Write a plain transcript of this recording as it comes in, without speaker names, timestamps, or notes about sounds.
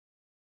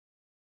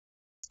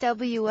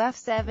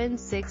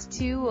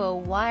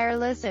WF-7620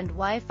 wireless and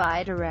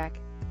Wi-Fi direct.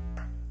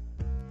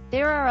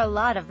 There are a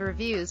lot of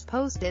reviews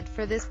posted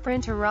for this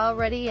printer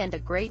already, and a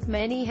great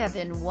many have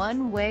in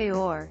one way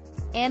or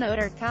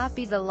another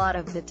copied a lot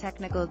of the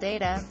technical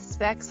data,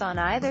 specs on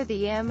either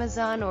the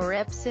Amazon or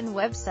Epson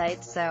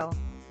website, so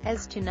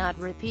as to not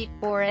repeat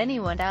for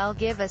anyone, I'll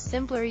give a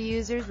simpler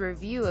user's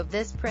review of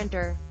this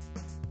printer.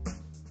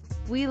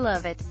 We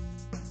love it.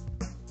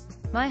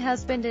 My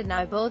husband and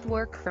I both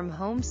work from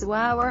home, so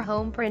our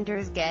home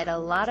printers get a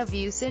lot of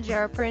usage.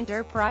 Our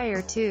printer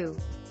prior to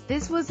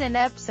this was an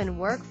Epson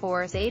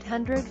WorkForce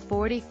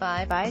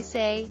 845. I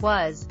say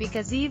was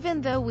because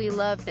even though we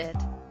loved it,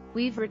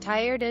 we've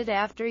retired it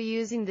after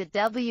using the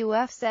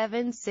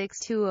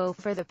WF-7620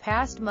 for the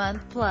past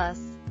month plus.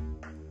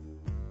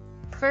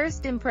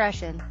 First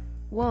impression: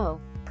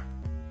 whoa,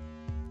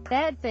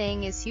 that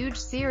thing is huge,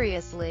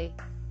 seriously.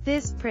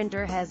 This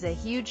printer has a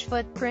huge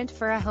footprint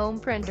for a home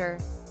printer.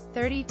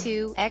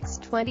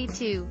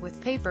 32x22 with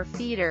paper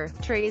feeder,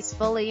 trays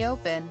fully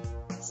open.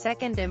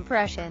 Second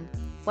impression: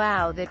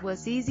 wow, that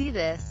was easy.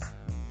 This,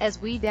 as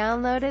we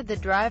downloaded the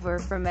driver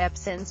from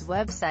Epson's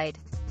website,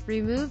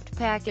 removed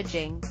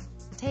packaging,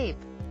 tape,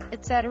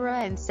 etc.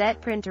 and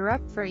set printer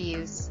up for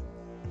use.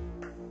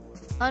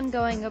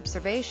 Ongoing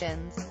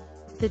observations: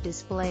 the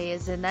display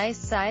is a nice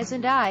size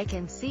and I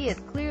can see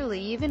it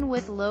clearly even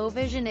with low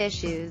vision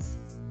issues.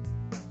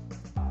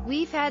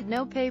 We've had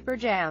no paper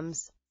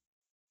jams.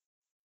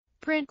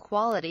 Print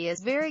quality is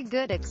very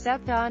good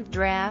except on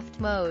draft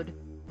mode,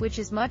 which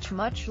is much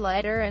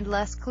lighter and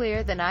less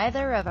clear than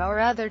either of our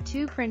other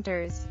two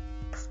printers.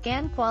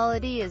 Scan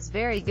quality is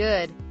very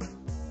good.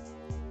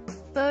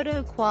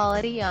 Photo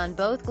quality on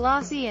both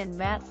glossy and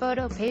matte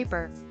photo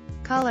paper,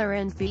 color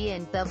and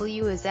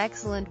B&W is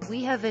excellent.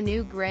 We have a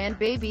new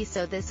grandbaby,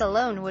 so this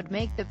alone would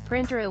make the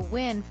printer a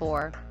win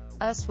for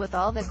us with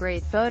all the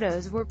great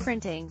photos we're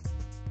printing.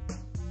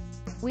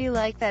 We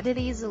like that it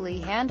easily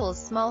handles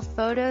small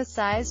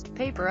photo-sized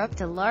paper up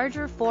to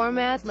larger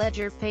format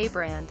ledger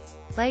paper and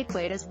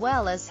lightweight as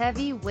well as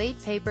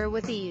heavy-weight paper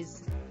with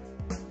ease.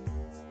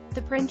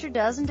 The printer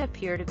doesn't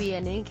appear to be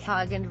an ink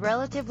hog, and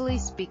relatively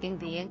speaking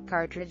the ink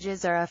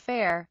cartridges are a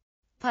fair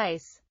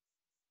price.